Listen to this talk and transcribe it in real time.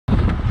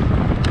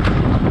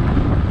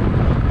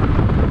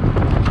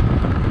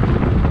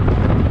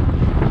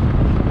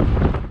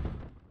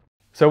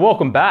So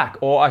welcome back,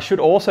 or I should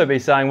also be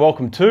saying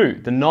welcome to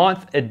the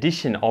 9th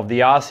edition of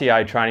the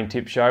RCA Training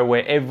Tip Show,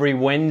 where every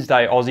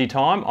Wednesday Aussie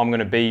time, I'm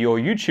going to be your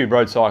YouTube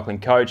road cycling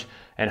coach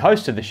and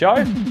host of the show,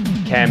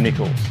 Cam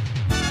Nichols.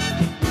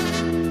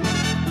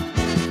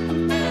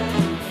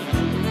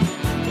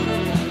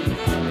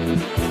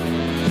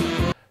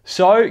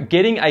 So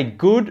getting a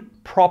good,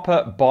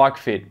 proper bike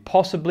fit,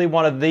 possibly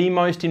one of the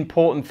most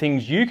important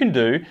things you can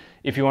do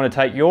if you want to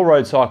take your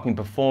road cycling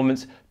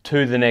performance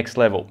to the next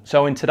level.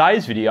 So in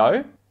today's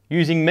video,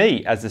 using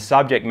me as the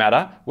subject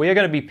matter, we are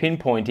going to be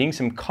pinpointing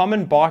some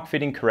common bike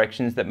fitting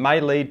corrections that may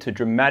lead to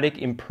dramatic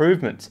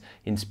improvements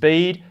in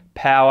speed,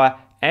 power,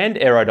 and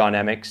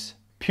aerodynamics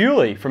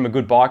purely from a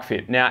good bike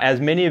fit. Now,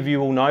 as many of you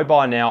will know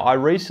by now, I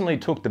recently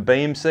took the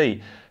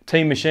BMC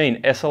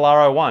Teammachine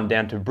SLR01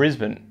 down to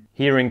Brisbane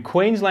here in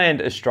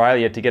Queensland,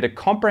 Australia, to get a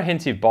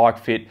comprehensive bike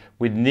fit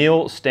with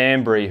Neil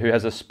Stanbury, who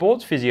has a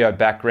sports physio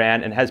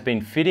background and has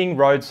been fitting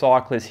road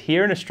cyclists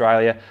here in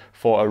Australia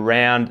for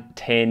around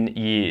 10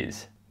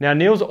 years. Now,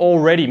 Neil's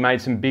already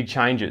made some big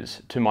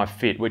changes to my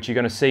fit, which you're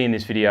going to see in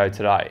this video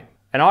today.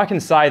 And I can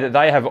say that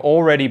they have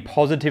already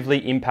positively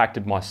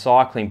impacted my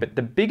cycling, but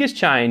the biggest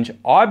change,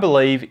 I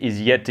believe,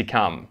 is yet to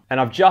come. And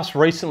I've just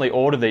recently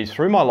ordered these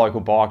through my local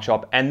bike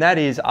shop, and that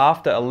is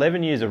after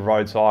 11 years of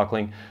road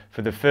cycling,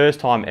 for the first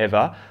time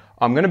ever,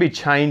 I'm going to be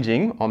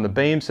changing on the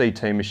BMC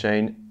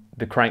Teammachine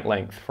the crank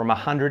length from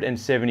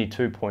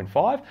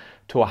 172.5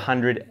 to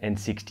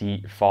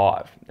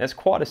 165. That's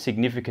quite a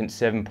significant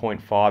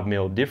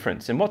 7.5mm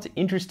difference. And what's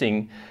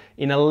interesting,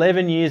 in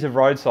 11 years of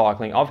road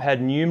cycling, I've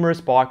had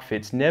numerous bike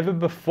fits. Never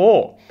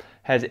before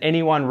has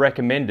anyone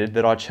recommended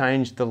that I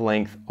change the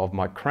length of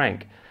my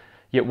crank.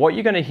 Yet what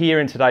you're going to hear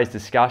in today's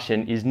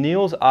discussion is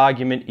Neil's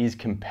argument is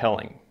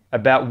compelling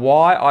about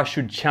why I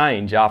should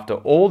change after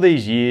all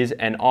these years,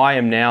 and I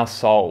am now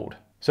sold.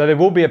 So there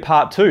will be a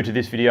part 2 to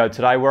this video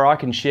today where I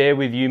can share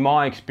with you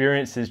my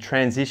experiences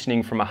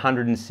transitioning from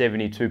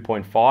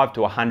 172.5 to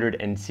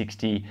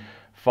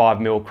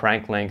 165mm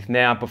crank length.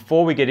 Now,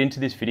 before we get into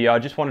this video, I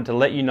just wanted to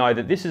let you know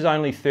that this is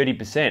only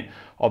 30%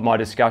 of my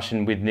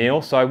discussion with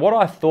Neil. So what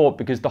I thought,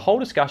 because the whole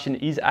discussion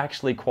is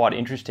actually quite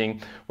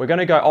interesting, we're going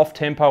to go off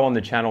tempo on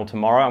the channel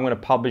tomorrow. I'm going to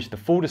publish the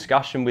full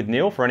discussion with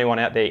Neil for anyone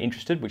out there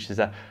interested, which is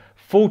a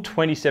full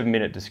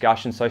 27-minute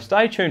discussion. So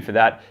stay tuned for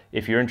that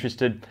if you're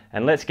interested,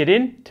 and let's get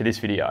into this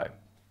video.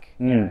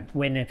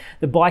 When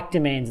the bike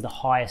demands the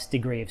highest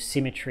degree of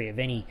symmetry of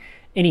any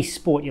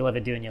sport you'll ever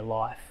do in your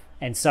life.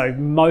 And so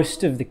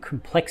most of the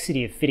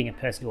complexity of fitting a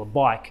person to a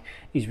bike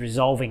is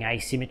resolving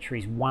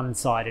asymmetries,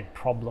 one-sided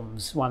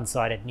problems,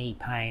 one-sided knee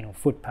pain or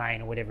foot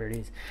pain or whatever it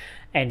is.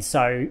 And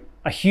so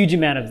a huge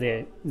amount of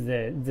the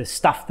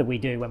stuff that we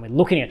do when we're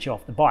looking at you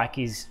off the bike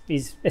is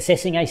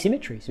assessing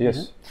asymmetries. Yes.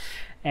 You know?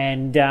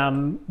 And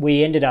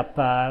we ended up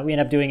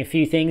doing a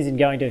few things and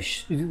going to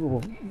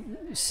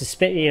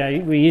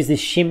we use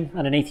this shim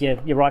underneath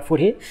your right foot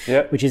here,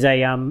 yep, which is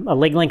a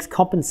leg length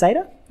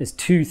compensator. There's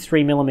 2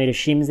 3mm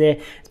shims there.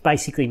 It's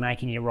basically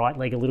making your right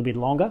leg a little bit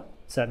longer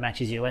so it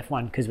matches your left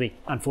one, because we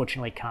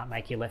unfortunately can't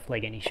make your left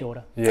leg any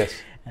shorter. Yes.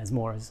 As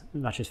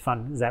much as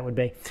fun as that would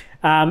be.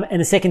 And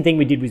the second thing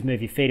we did was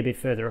move your feet a bit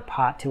further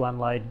apart to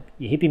unload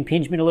your hip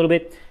impingement a little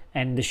bit.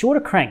 And the shorter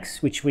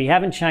cranks, which we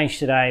haven't changed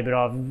today, but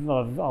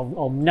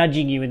I'm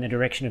nudging you in the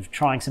direction of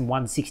trying some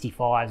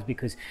 165s,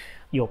 because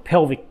your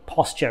pelvic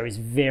posture is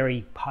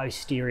very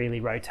posteriorly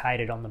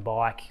rotated on the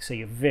bike. So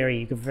you've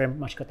very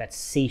much got that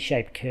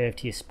C-shaped curve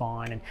to your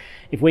spine. And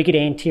if we could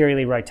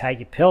anteriorly rotate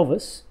your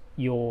pelvis,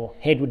 your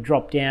head would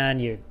drop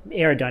down, your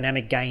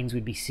aerodynamic gains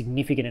would be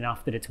significant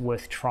enough that it's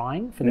worth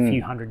trying for the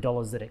few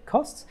 $100s that it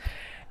costs.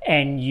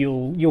 And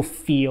you'll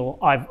feel,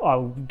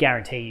 I'll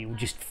guarantee you'll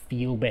just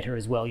feel better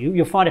as well.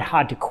 You'll find it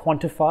hard to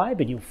quantify,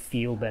 but you'll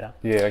feel better.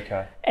 Yeah,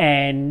 okay.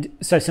 And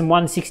so some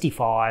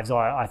 165s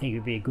I think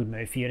would be a good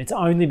move for you. And it's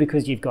only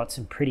because you've got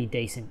some pretty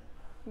decent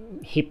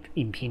hip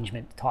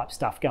impingement type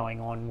stuff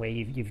going on, where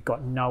you've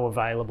got no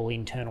available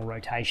internal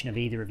rotation of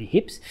either of your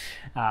hips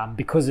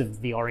because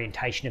of the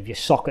orientation of your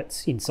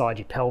sockets inside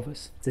your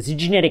pelvis. So it's a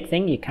genetic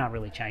thing. You can't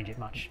really change it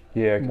much.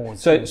 Yeah.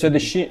 So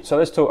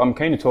let's talk. I'm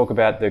keen to talk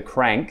about the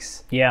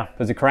cranks. Yeah.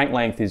 Because the crank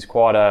length is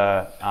quite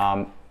a.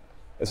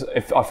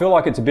 I feel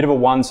like it's a bit of a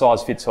one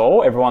size fits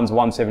all. Everyone's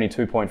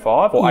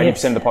 172.5, or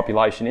 80% of the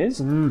population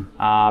is,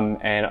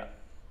 and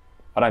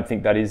I don't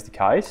think that is the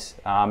case.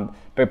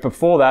 But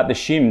before that, the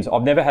shims,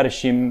 I've never had a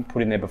shim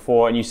put in there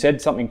before. And you said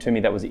something to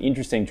me that was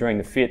interesting during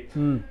the fit,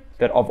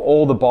 that of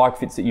all the bike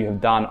fits that you have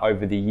done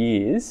over the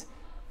years,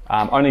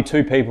 only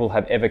 2 people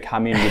have ever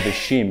come in with a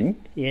shim.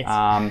 Yes.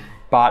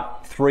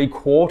 But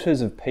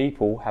 3/4 of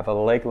people have a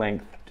leg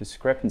length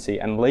discrepancy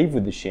and leave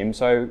with the shim.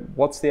 So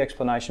what's the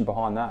explanation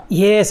behind that?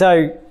 Yeah,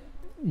 so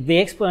the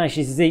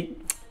explanation is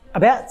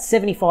about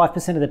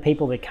 75% of the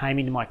people that came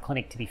into my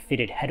clinic to be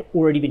fitted had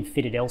already been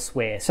fitted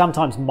elsewhere,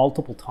 sometimes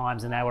multiple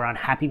times, and they were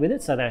unhappy with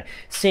it. So they're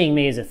seeing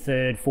me as a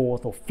 3rd,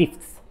 4th or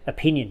 5th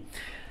opinion.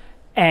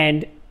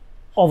 And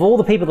of all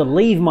the people that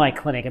leave my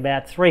clinic,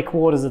 about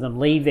 3/4 of them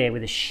leave there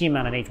with a shim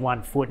underneath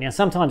one foot. Now,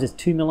 sometimes it's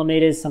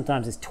 2mm,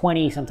 sometimes it's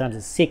 20, sometimes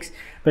it's 6,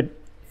 but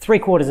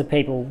 3/4 of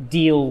people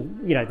deal,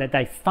 that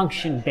they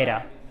function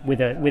better with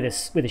a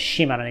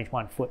shim underneath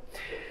 1 foot.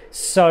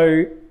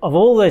 So of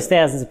all those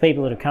thousands of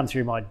people that have come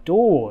through my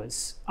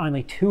doors,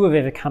 only 2 have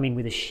ever come in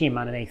with a shim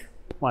underneath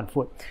 1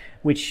 foot,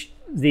 which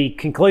the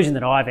conclusion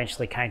that I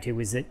eventually came to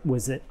was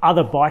that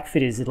other bike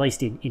fitters, at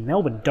least in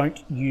Melbourne,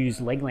 don't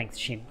use leg length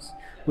shims,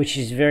 which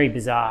is very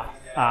bizarre,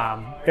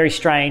 very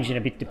strange and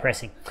a bit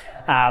depressing,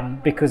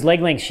 because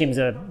leg length shims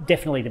are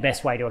definitely the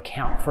best way to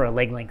account for a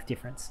leg length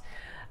difference.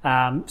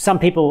 Some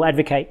people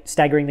advocate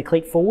staggering the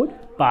cleat forward,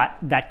 but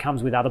that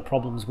comes with other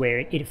problems where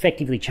it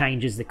effectively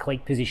changes the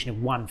cleat position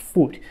of 1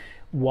 foot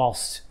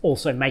whilst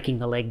also making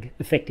the leg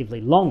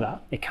effectively longer.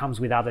 It comes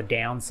with other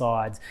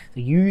downsides. So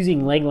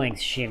using leg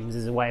length shims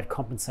as a way of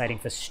compensating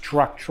for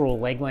structural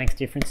leg length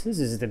differences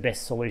is the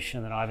best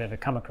solution that I've ever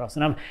come across.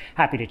 And I'm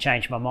happy to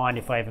change my mind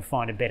if I ever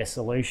find a better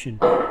solution.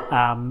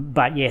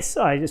 But yes,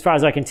 as far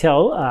as I can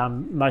tell,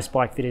 most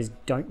bike fitters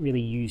don't really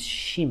use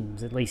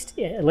shims, at least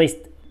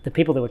the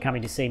people that were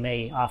coming to see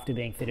me after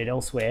being fitted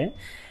elsewhere,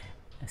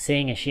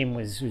 seeing a shim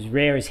was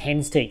rare as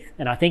hen's teeth.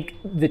 And I think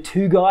the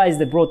 2 guys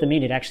that brought them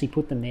in had actually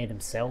put them there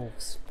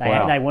themselves.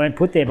 They weren't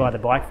put there by the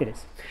bike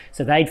fitters.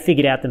 So they'd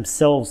figured out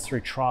themselves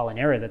through trial and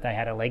error that they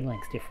had a leg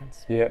length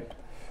difference. Yeah.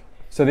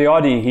 So the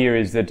idea here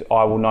is that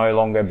I will no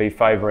longer be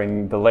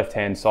favouring the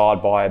left-hand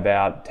side by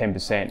about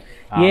 10%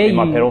 in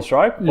my pedal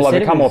stroke. Will I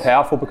become more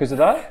powerful because of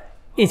that?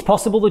 It's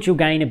possible that you'll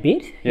gain a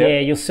bit. Yep. Yeah,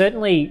 you'll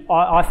certainly,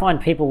 I find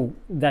people,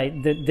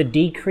 the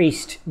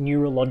decreased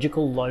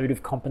neurological load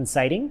of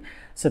compensating,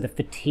 so the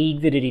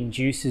fatigue that it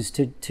induces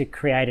to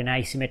create an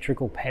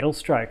asymmetrical pedal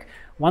stroke,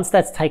 once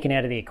that's taken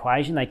out of the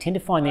equation, they tend to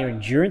find their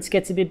endurance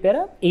gets a bit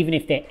better, even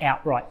if their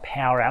outright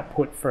power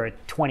output for a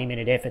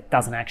 20-minute effort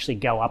doesn't actually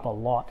go up a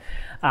lot.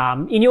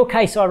 In your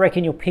case, I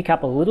reckon you'll pick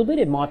up a little bit.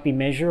 It might be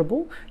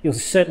measurable. You'll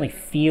certainly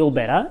feel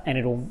better, and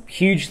it'll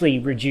hugely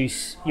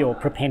reduce your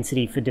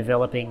propensity for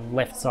developing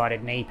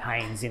left-sided knee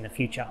pains in the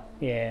future.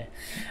 Yeah.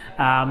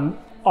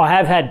 I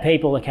have had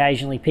people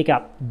occasionally pick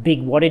up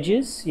big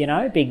wattages,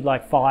 big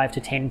like 5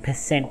 to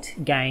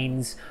 10%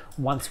 gains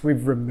once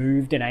we've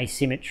removed an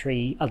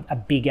asymmetry, a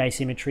big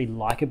asymmetry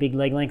like a big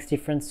leg length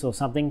difference or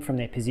something from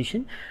their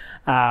position.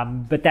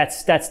 But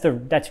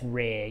that's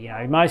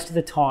rare. Most of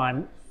the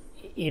time,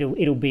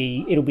 it'll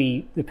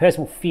be the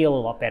person will feel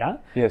a lot better.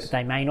 Yes. But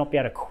they may not be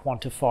able to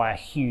quantify a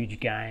huge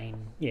gain.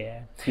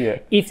 Yeah. Yeah.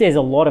 If there's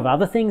a lot of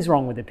other things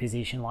wrong with the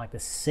position, like the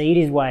seat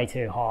is way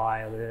too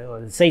high, or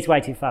the seat's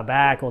way too far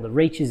back, or the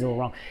reach is all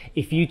wrong,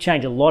 if you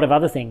change a lot of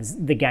other things,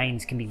 the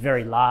gains can be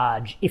very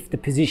large if the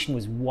position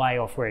was way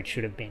off where it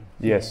should have been.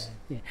 Yes.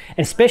 Yeah. And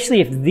especially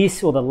if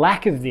this or the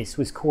lack of this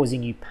was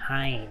causing you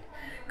pain,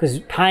 because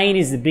pain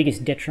is the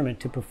biggest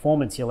detriment to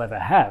performance you'll ever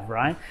have,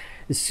 right?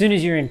 As soon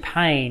as you're in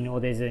pain or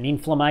there's an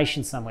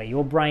inflammation somewhere,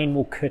 your brain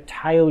will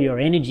curtail your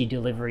energy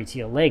delivery to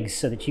your legs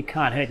so that you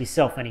can't hurt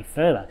yourself any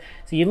further.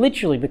 So you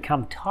literally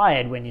become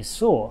tired when you're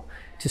sore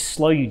to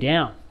slow you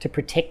down, to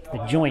protect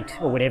the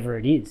joint or whatever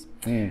it is.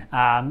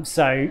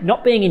 So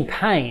not being in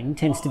pain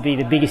tends to be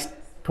the biggest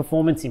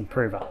performance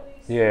improver.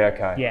 Yeah,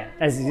 okay. Yeah,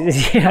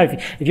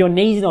 if your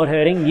knee's not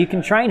hurting, you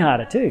can train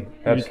harder too.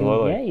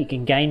 Absolutely. You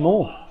can gain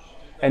more.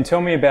 And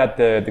tell me about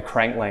the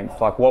crank length.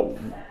 Like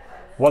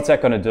what's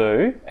that going to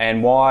do,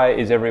 and why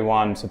is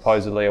everyone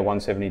supposedly a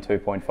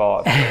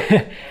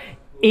 172.5?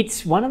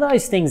 It's one of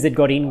those things that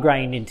got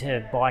ingrained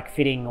into bike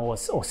fitting or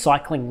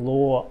cycling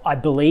lore, I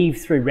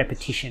believe, through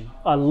repetition.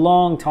 A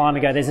long time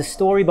ago, there's a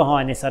story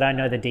behind this, I don't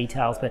know the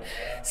details, but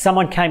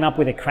someone came up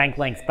with a crank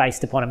length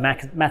based upon a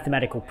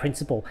mathematical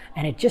principle,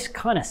 and it just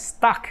kind of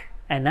stuck.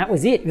 And that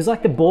was it. It was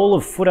like the ball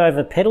of foot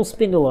over pedal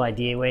spindle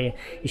idea, where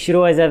you should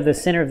always have the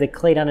center of the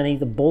cleat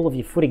underneath the ball of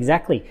your foot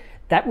exactly.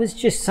 That was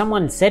just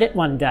someone said it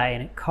one day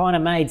and it kind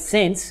of made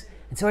sense.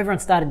 And so everyone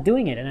started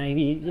doing it.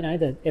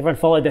 And everyone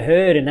followed the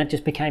herd, and that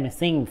just became a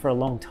thing for a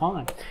long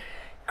time.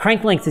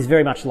 Crank length is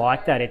very much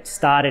like that. It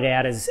started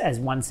out as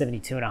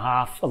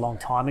 172.5 a long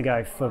time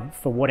ago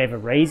for whatever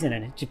reason,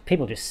 and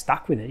people just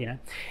stuck with it.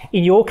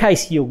 In your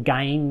case, you'll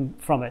gain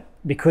from it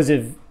because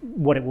of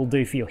what it will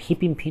do for your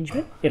hip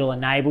impingement. It'll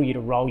enable you to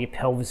roll your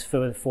pelvis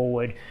further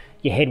forward.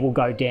 Your head will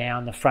go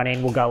down, the front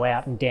end will go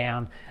out and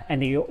down,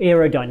 and your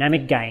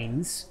aerodynamic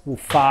gains will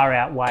far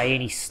outweigh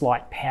any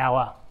slight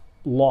power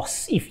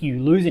loss if you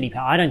lose any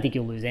power. I don't think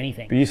you'll lose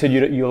anything. But you said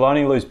you'll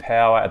only lose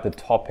power at the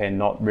top end,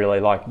 not really.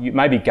 Like you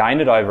maybe gain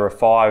it over a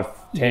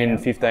 5, 10,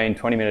 15,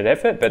 20-minute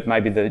effort, but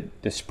maybe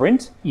the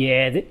sprint?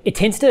 Yeah,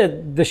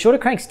 the shorter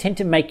cranks tend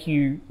to make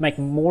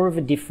more of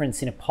a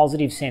difference in a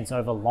positive sense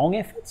over long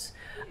efforts,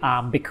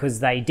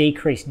 because they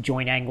decrease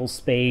joint angle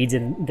speeds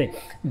and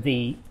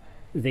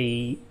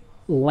the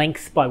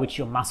length by which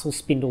your muscle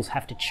spindles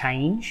have to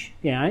change,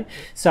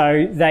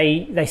 so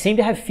they seem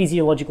to have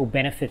physiological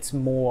benefits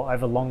more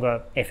over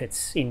longer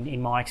efforts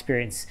in my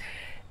experience.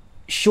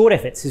 Short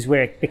efforts is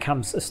where it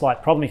becomes a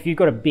slight problem. If you've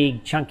got a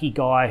big chunky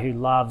guy who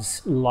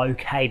loves low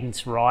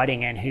cadence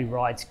riding and who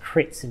rides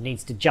crits and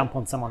needs to jump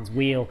on someone's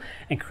wheel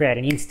and create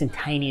an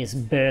instantaneous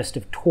burst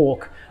of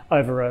torque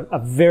over a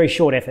very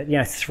short effort,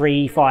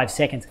 3-5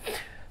 seconds,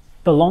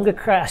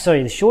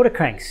 The shorter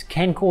cranks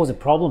can cause a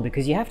problem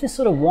because you have to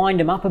sort of wind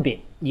them up a bit.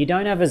 You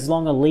don't have as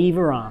long a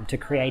lever arm to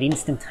create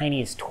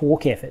instantaneous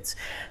torque efforts.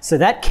 So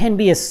that can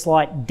be a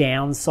slight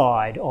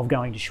downside of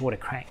going to shorter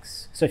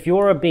cranks. So if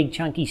you're a big,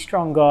 chunky,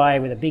 strong guy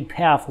with a big,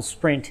 powerful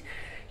sprint,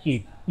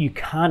 you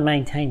can't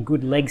maintain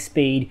good leg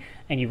speed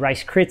and you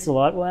race crits a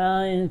lot,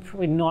 well, it's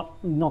probably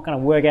not going to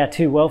work out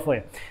too well for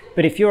you.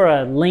 But if you're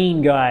a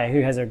lean guy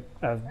who has a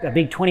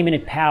big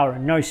 20-minute power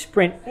and no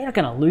sprint, you're not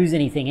going to lose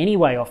anything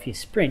anyway off your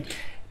sprint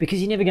because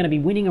you're never going to be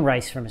winning a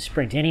race from a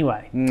sprint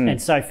anyway.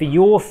 And so for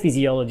your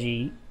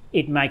physiology,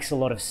 it makes a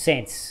lot of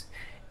sense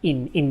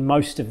in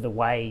most of the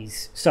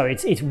ways. So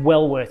it's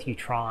well worth you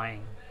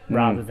trying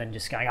rather than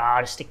just going,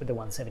 I'll just stick with the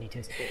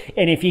 172s.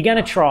 And if you're going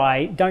to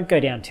try, don't go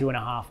down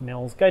 2.5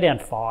 mils, go down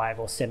 5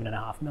 or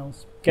 7.5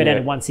 mils. Go down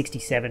to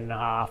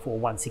 167.5 or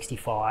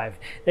 165.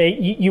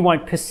 You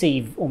won't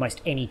perceive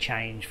almost any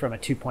change from a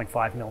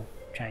 2.5 mil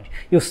change.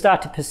 You'll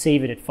start to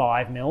perceive it at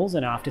 5 mils,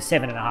 and after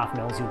 7.5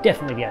 mils, you'll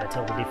definitely be able to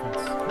tell the difference.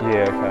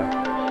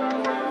 Yeah, okay.